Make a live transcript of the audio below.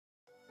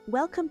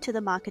Welcome to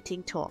the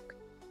Marketing Talk.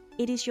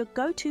 It is your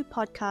go-to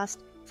podcast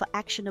for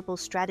actionable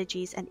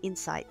strategies and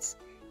insights,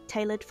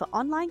 tailored for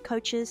online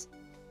coaches,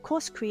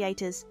 course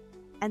creators,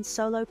 and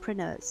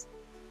solopreneurs.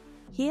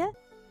 Here,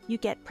 you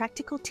get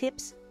practical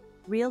tips,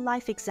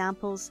 real-life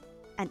examples,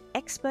 and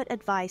expert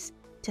advice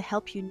to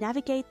help you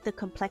navigate the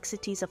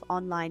complexities of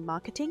online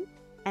marketing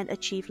and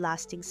achieve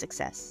lasting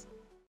success.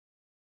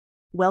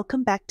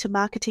 Welcome back to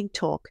Marketing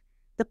Talk,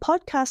 the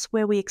podcast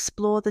where we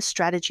explore the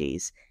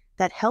strategies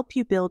that help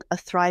you build a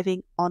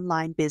thriving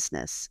online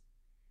business.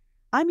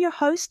 I'm your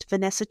host,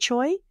 Vanessa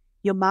Choi,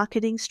 your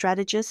marketing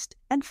strategist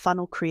and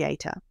funnel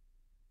creator.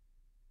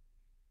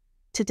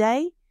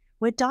 Today,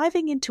 we're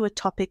diving into a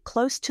topic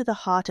close to the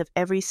heart of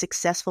every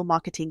successful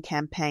marketing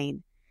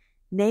campaign: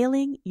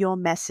 nailing your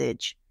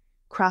message,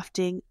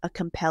 crafting a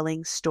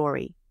compelling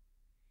story.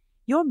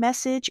 Your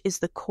message is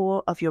the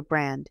core of your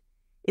brand,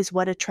 is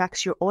what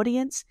attracts your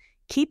audience,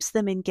 keeps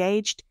them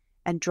engaged,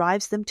 and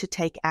drives them to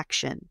take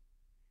action.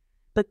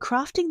 But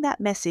crafting that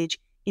message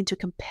into a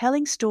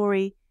compelling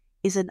story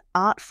is an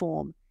art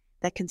form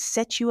that can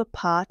set you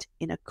apart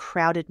in a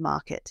crowded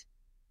market.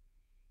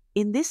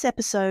 In this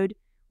episode,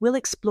 we'll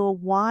explore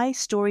why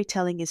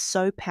storytelling is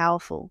so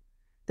powerful,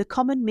 the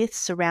common myths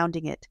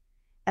surrounding it,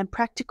 and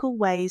practical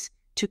ways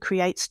to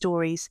create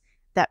stories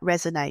that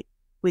resonate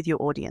with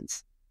your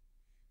audience.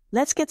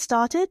 Let's get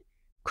started.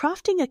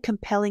 Crafting a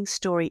compelling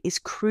story is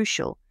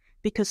crucial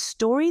because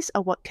stories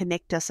are what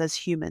connect us as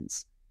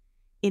humans.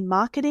 In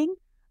marketing,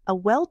 a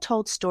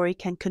well-told story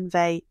can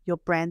convey your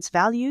brand's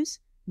values,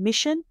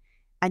 mission,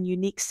 and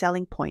unique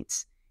selling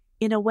points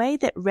in a way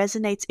that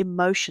resonates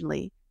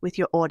emotionally with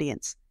your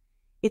audience.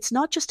 It's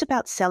not just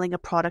about selling a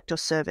product or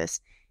service,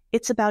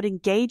 it's about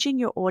engaging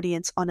your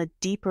audience on a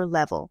deeper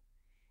level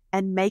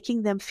and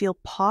making them feel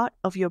part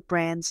of your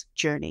brand's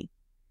journey.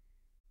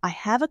 I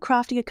have a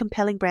Crafting a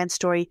Compelling Brand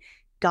Story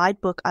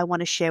guidebook I want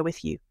to share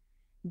with you.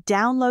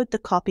 Download the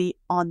copy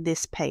on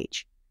this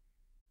page.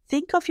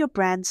 Think of your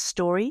brand's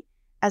story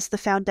as the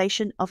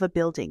foundation of a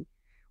building.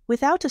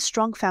 Without a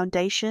strong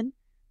foundation,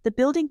 the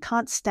building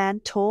can't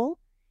stand tall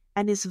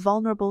and is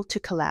vulnerable to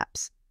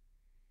collapse.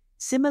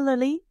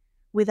 Similarly,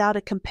 without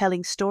a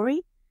compelling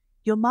story,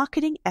 your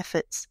marketing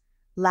efforts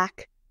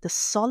lack the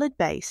solid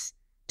base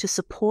to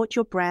support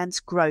your brand's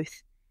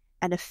growth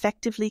and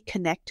effectively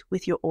connect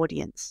with your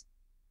audience.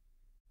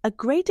 A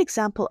great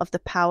example of the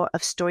power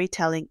of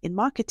storytelling in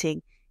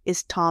marketing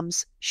is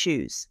Tom's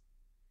Shoes.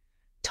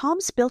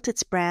 Tom's built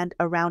its brand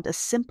around a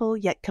simple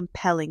yet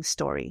compelling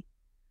story.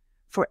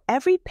 For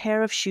every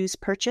pair of shoes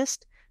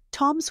purchased,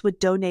 Tom's would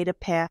donate a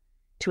pair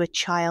to a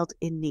child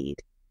in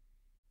need.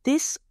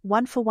 This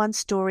one-for-one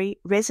story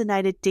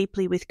resonated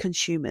deeply with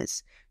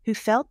consumers who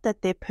felt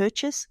that their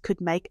purchase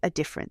could make a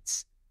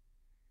difference.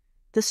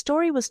 The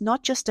story was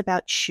not just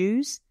about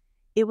shoes,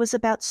 it was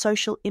about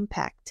social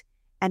impact,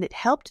 and it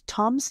helped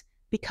Tom's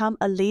become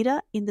a leader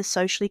in the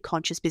socially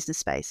conscious business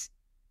space.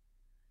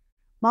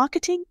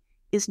 Marketing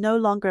is no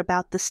longer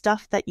about the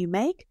stuff that you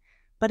make,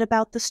 but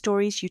about the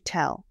stories you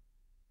tell,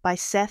 by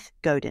Seth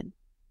Godin.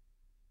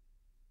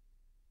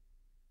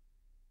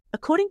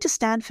 According to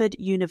Stanford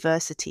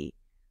University,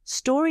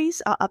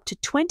 stories are up to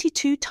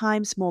 22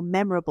 times more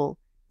memorable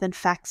than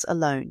facts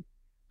alone,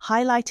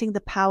 highlighting the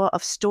power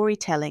of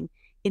storytelling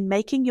in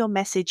making your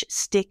message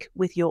stick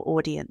with your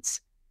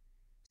audience.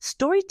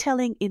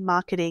 Storytelling in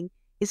marketing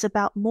is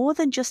about more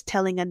than just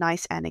telling a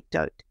nice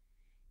anecdote.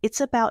 It's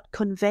about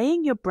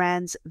conveying your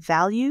brand's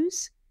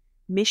values,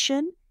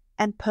 mission,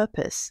 and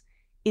purpose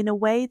in a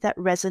way that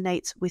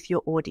resonates with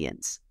your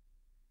audience.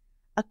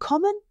 A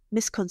common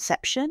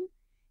misconception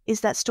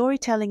is that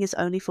storytelling is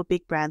only for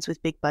big brands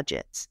with big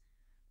budgets.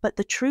 But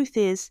the truth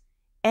is,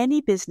 any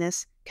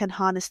business can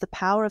harness the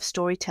power of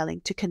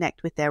storytelling to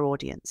connect with their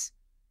audience.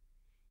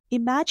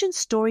 Imagine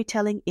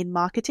storytelling in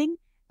marketing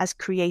as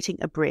creating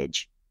a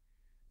bridge.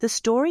 The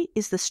story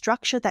is the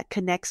structure that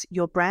connects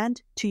your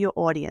brand to your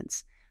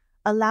audience,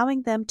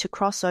 allowing them to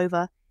cross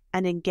over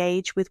and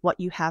engage with what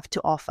you have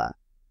to offer.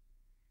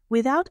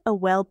 Without a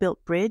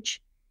well-built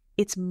bridge,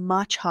 it's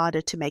much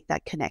harder to make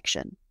that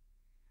connection.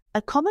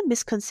 A common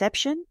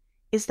misconception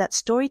is that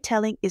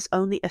storytelling is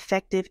only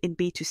effective in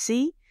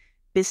B2C,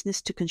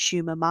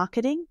 business-to-consumer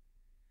marketing,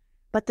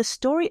 but the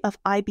story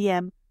of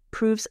IBM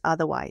proves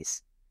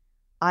otherwise.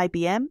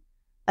 IBM,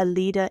 a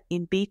leader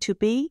in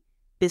B2B,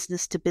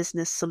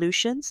 business-to-business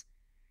solutions,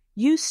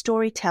 used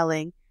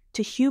storytelling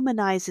to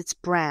humanize its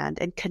brand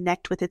and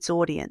connect with its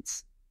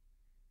audience.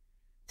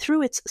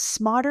 Through its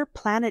Smarter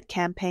Planet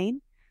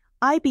campaign,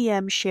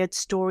 IBM shared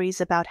stories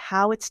about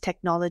how its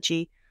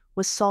technology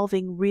was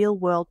solving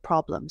real-world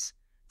problems,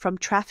 from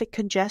traffic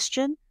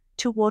congestion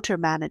to water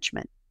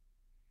management.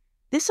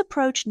 This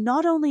approach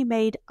not only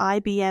made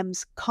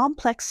IBM's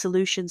complex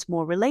solutions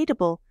more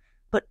relatable,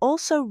 but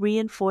also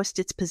reinforced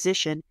its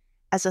position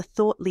as a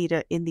thought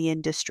leader in the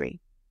industry.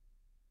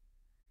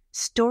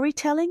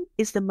 Storytelling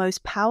is the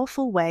most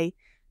powerful way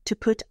to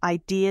put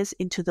ideas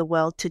into the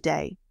world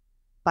today,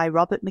 by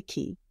Robert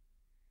McKee.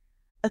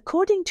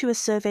 According to a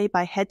survey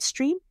by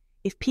Headstream,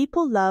 if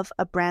people love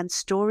a brand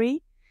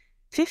story,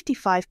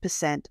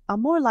 55% are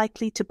more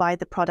likely to buy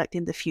the product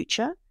in the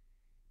future,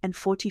 and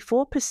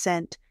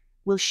 44%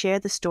 will share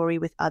the story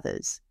with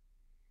others.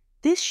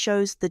 This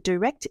shows the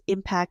direct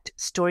impact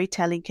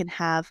storytelling can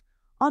have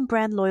on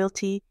brand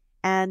loyalty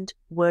and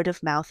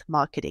word-of-mouth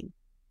marketing.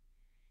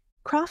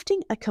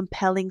 Crafting a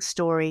compelling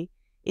story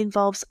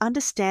involves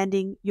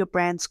understanding your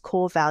brand's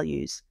core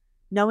values,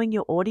 knowing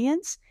your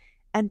audience,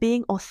 and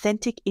being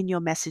authentic in your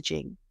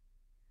messaging.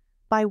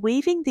 By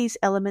weaving these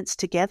elements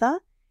together,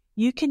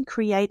 you can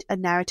create a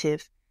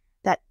narrative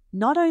that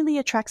not only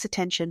attracts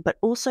attention but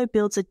also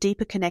builds a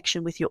deeper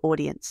connection with your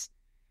audience,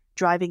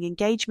 driving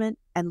engagement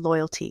and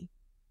loyalty.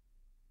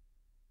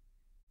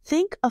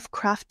 Think of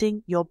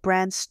crafting your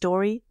brand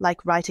story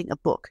like writing a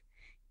book.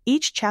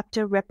 Each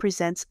chapter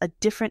represents a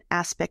different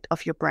aspect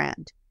of your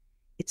brand,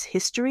 its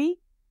history,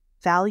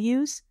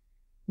 values,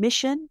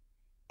 mission,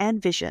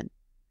 and vision.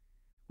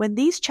 When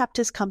these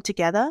chapters come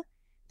together,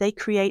 they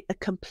create a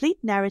complete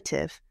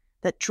narrative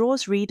that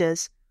draws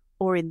readers,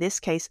 or in this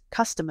case,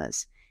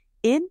 customers,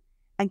 in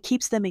and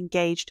keeps them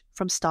engaged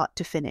from start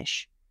to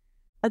finish.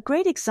 A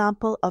great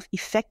example of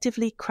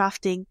effectively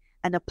crafting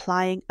and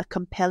applying a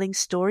compelling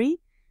story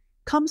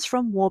comes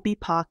from Warby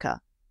Parker,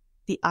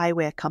 the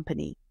eyewear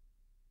company.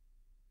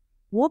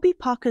 Warby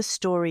Parker's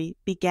story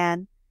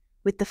began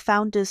with the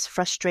founders'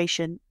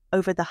 frustration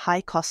over the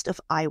high cost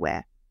of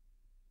eyewear.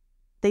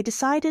 They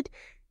decided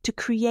to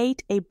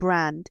create a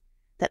brand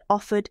that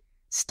offered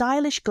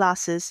stylish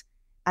glasses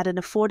at an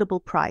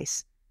affordable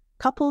price,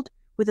 coupled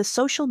with a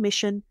social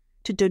mission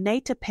to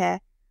donate a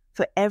pair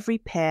for every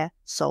pair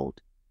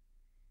sold.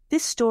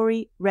 This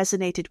story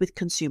resonated with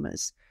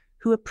consumers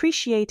who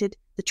appreciated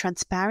the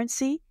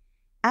transparency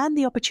and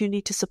the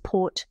opportunity to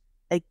support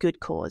a good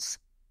cause.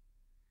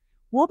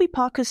 Warby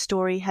Parker's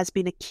story has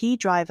been a key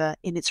driver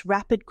in its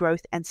rapid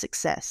growth and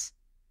success.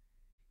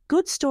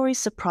 Good stories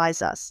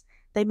surprise us.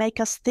 They make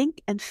us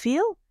think and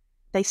feel.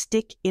 They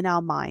stick in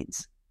our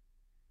minds.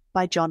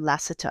 By John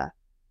Lasseter.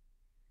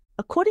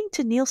 According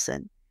to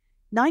Nielsen,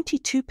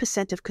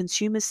 92% of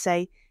consumers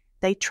say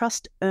they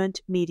trust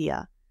earned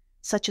media,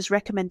 such as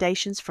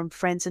recommendations from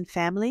friends and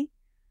family,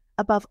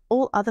 above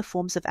all other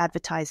forms of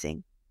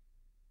advertising.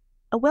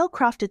 A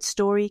well-crafted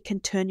story can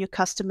turn your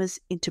customers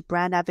into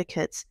brand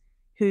advocates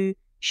who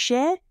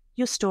share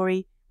your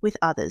story with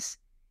others,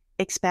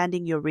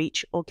 expanding your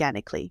reach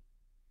organically.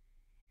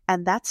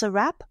 And that's a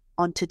wrap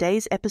on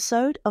today's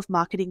episode of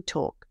Marketing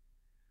Talk,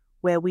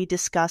 where we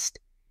discussed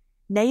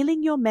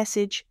nailing your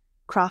message,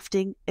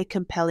 crafting a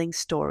compelling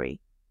story.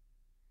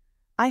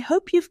 I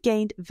hope you've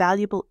gained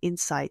valuable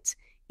insights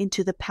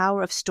into the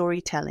power of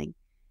storytelling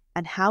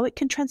and how it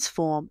can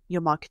transform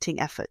your marketing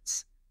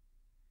efforts.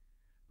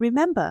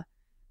 Remember,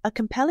 a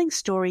compelling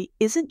story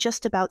isn't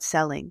just about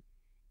selling.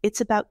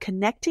 It's about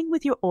connecting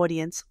with your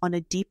audience on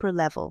a deeper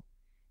level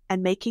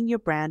and making your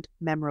brand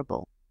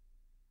memorable.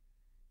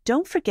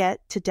 Don't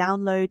forget to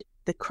download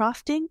the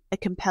Crafting a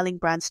Compelling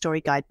Brand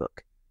Story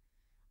Guidebook.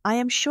 I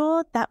am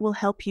sure that will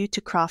help you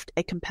to craft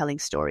a compelling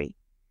story.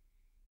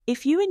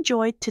 If you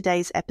enjoyed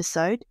today's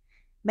episode,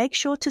 make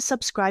sure to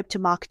subscribe to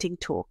Marketing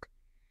Talk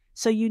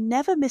so you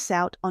never miss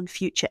out on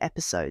future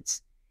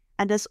episodes.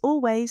 And as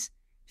always,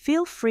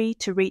 feel free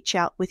to reach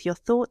out with your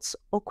thoughts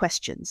or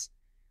questions.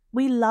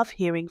 We love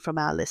hearing from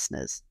our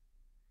listeners.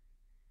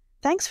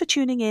 Thanks for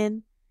tuning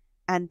in,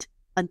 and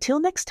until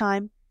next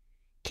time,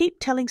 keep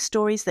telling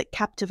stories that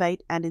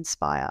captivate and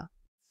inspire.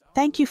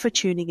 Thank you for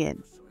tuning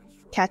in.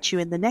 Catch you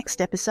in the next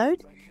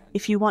episode.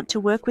 If you want to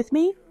work with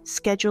me,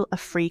 schedule a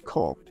free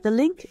call. The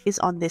link is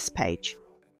on this page.